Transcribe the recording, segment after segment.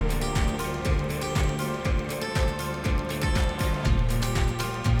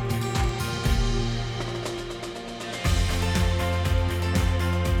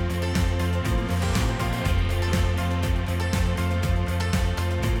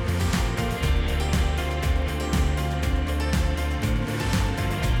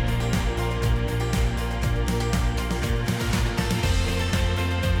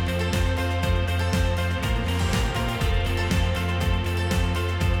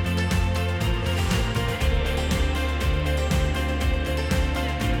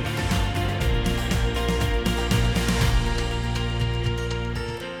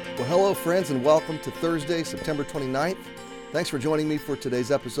friends, and welcome to Thursday, September 29th. Thanks for joining me for today's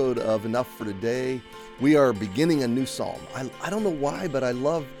episode of Enough for Today. We are beginning a new psalm. I don't know why, but I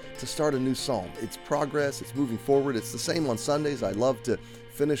love to start a new psalm. It's progress, it's moving forward. It's the same on Sundays. I love to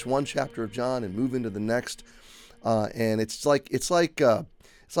finish one chapter of John and move into the next. And it's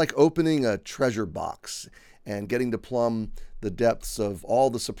like opening a treasure box and getting to plumb the depths of all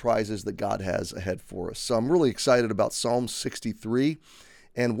the surprises that God has ahead for us. So I'm really excited about Psalm 63.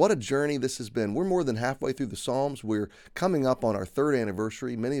 And what a journey this has been. We're more than halfway through the Psalms. We're coming up on our third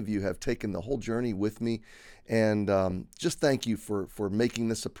anniversary. Many of you have taken the whole journey with me. And just thank you for making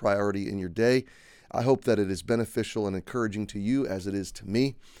this a priority in your day. I hope that it is beneficial and encouraging to you as it is to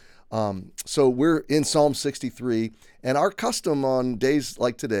me. So we're in Psalm 63, and our custom on days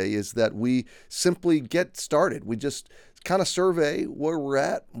like today is that we simply get started. We just kind of survey where we're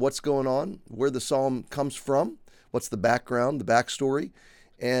at, what's going on, where the psalm comes from, what's the background, the backstory,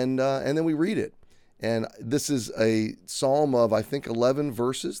 and then we read it. And this is a psalm of, I think, 11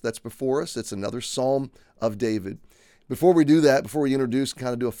 verses that's before us. It's another psalm of David. Before we do that, before we introduce and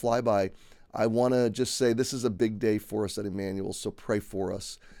kind of do a flyby, I want to just say this is a big day for us at Emmanuel, so pray for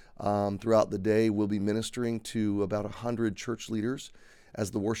us. Throughout the day, we'll be ministering to about 100 church leaders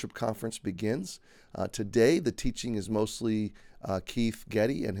as the worship conference begins. Today, the teaching is mostly Keith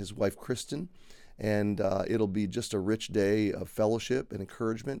Getty and his wife, Kristen. And it'll be just a rich day of fellowship and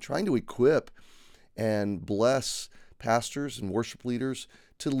encouragement, trying to equip and bless pastors and worship leaders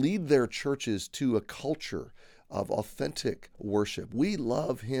to lead their churches to a culture of authentic worship. We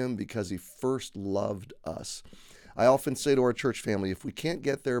love him because he first loved us. I often say to our church family, if we can't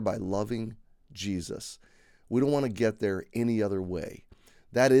get there by loving Jesus, we don't want to get there any other way.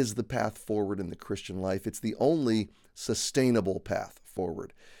 That is the path forward in the Christian life. It's the only sustainable path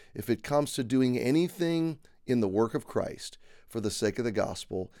forward. If it comes to doing anything in the work of Christ for the sake of the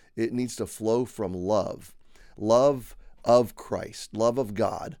gospel, it needs to flow from love of Christ, love of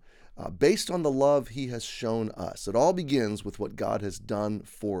God, based on the love he has shown us. It all begins with what God has done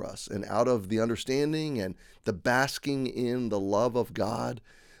for us. And out of the understanding and the basking in the love of God,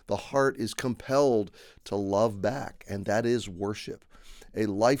 the heart is compelled to love back, and that is worship, a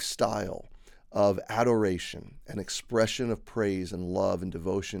lifestyle of adoration, an expression of praise and love and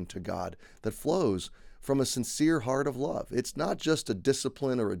devotion to God that flows from a sincere heart of love. It's not just a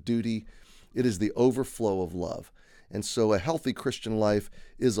discipline or a duty, it is the overflow of love. And so a healthy Christian life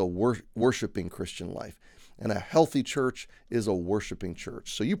is a worshiping Christian life, and a healthy church is a worshiping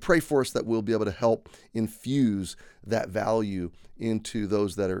church. So you pray for us that we'll be able to help infuse that value into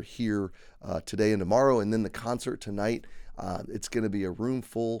those that are here today and tomorrow. And then the concert tonight, it's going to be a room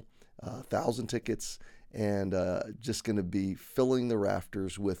full, 1,000 tickets, and just going to be filling the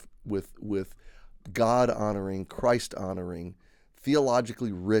rafters with God-honoring, Christ-honoring,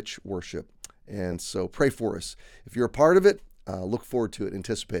 theologically rich worship. And so pray for us. If you're a part of it, look forward to it,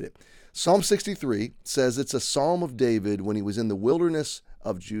 anticipate it. Psalm 63 says it's a psalm of David when he was in the wilderness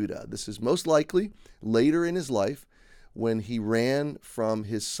of Judah. This is most likely later in his life when he ran from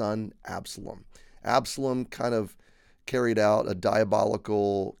his son Absalom. Absalom kind of carried out a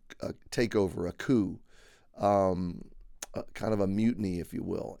diabolical takeover, a coup, kind of a mutiny, if you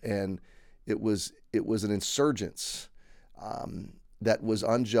will. And it was an insurgence that was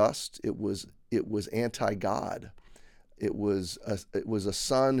unjust. It was anti-God. It was a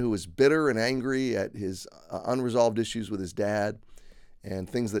son who was bitter and angry at his unresolved issues with his dad and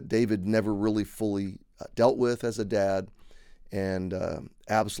things that David never really fully dealt with as a dad. And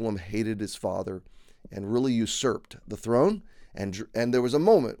Absalom hated his father and really usurped the throne. And there was a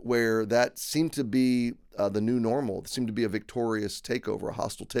moment where that seemed to be the new normal. It seemed to be a victorious takeover, a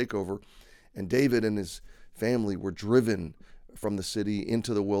hostile takeover. And David and his family were driven from the city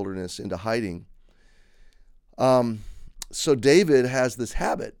into the wilderness, into hiding. So David has this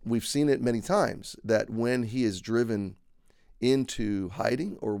habit. We've seen it many times, that when he is driven into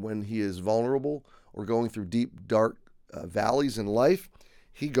hiding, or when he is vulnerable or going through deep, dark valleys in life,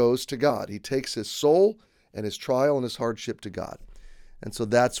 he goes to God. He takes his soul and his trial and his hardship to God. And so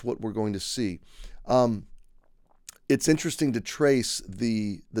that's what we're going to see. It's interesting to trace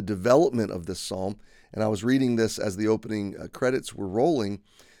the development of this psalm. And I was reading this as the opening credits were rolling.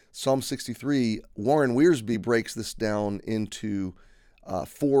 Psalm 63, Warren Wiersbe breaks this down into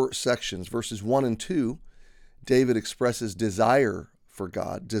 4 sections. Verses 1 and 2, David expresses desire for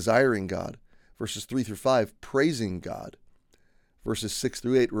God, desiring God. Verses 3 through 5, praising God. Verses 6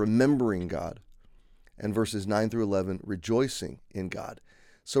 through 8, remembering God. And verses 9 through 11, rejoicing in God.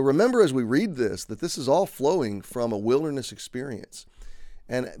 So remember as we read this, that this is all flowing from a wilderness experience.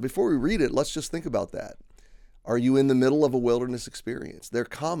 And before we read it, let's just think about that. Are you in the middle of a wilderness experience? They're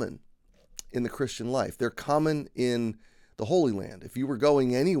common in the Christian life. They're common in the Holy Land. If you were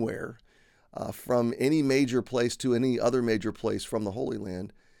going anywhere from any major place to any other major place from the Holy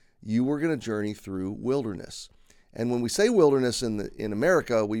Land, you were going to journey through wilderness. And when we say wilderness in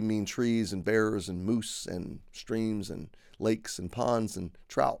America, we mean trees and bears and moose and streams and lakes and ponds and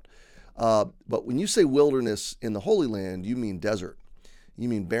trout. But when you say wilderness in the Holy Land, you mean desert. You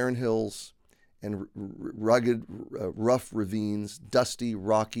mean barren hills and rugged, rough ravines, dusty,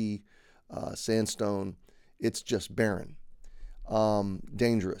 rocky sandstone. It's just barren,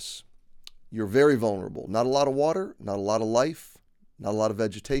 dangerous. You're very vulnerable. Not a lot of water, not a lot of life, not a lot of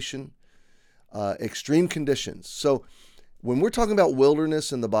vegetation, extreme conditions. So when we're talking about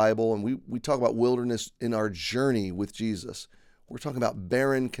wilderness in the Bible, and we talk about wilderness in our journey with Jesus, we're talking about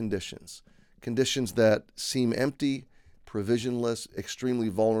barren conditions, conditions that seem empty, provisionless, extremely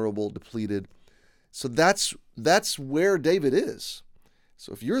vulnerable, depleted. So that's where David is.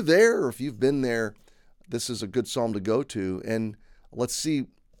 So if you're there or if you've been there, this is a good psalm to go to, and let's see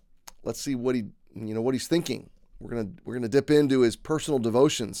what he's thinking. We're gonna dip into his personal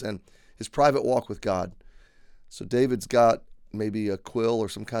devotions and his private walk with God. So David's got maybe a quill or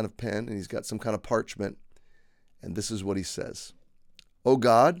some kind of pen, and he's got some kind of parchment, and this is what he says: "O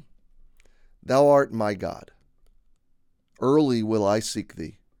God, thou art my God. Early will I seek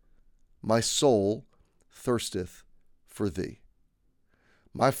thee. My soul thirsteth for thee.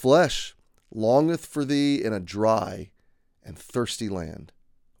 My flesh longeth for thee in a dry and thirsty land,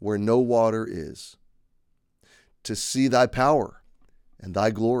 where no water is, to see thy power and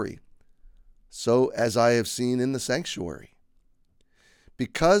thy glory, so as I have seen in the sanctuary.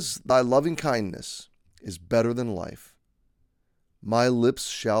 Because thy loving kindness is better than life, my lips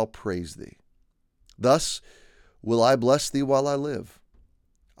shall praise thee. Thus will I bless thee while I live.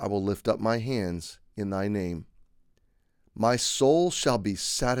 I will lift up my hands in thy name. My soul shall be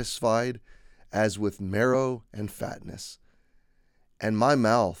satisfied as with marrow and fatness, and my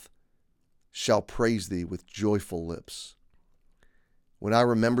mouth shall praise thee with joyful lips. When I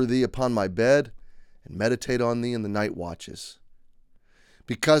remember thee upon my bed and meditate on thee in the night watches.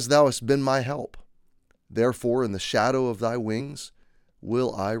 Because thou hast been my help, therefore in the shadow of thy wings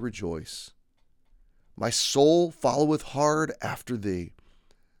will I rejoice. My soul followeth hard after thee.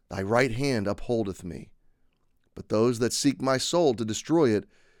 Thy right hand upholdeth me. But those that seek my soul to destroy it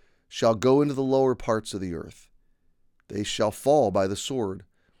shall go into the lower parts of the earth. They shall fall by the sword.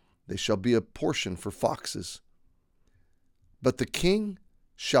 They shall be a portion for foxes. But the king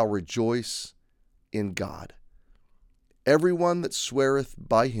shall rejoice in God. Everyone that sweareth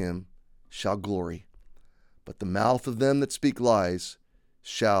by him shall glory. But the mouth of them that speak lies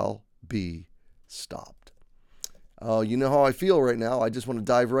shall be stopped." Oh, you know how I feel right now. I just want to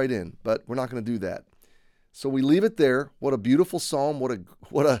dive right in, but we're not going to do that. So we leave it there. What a beautiful psalm.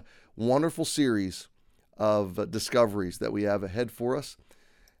 What a wonderful series of discoveries that we have ahead for us.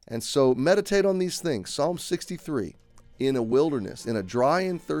 And so meditate on these things. Psalm 63, in a wilderness, in a dry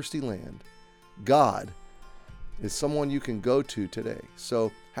and thirsty land, God is someone you can go to today.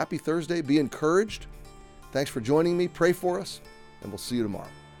 So happy Thursday. Be encouraged. Thanks for joining me. Pray for us, and we'll see you tomorrow.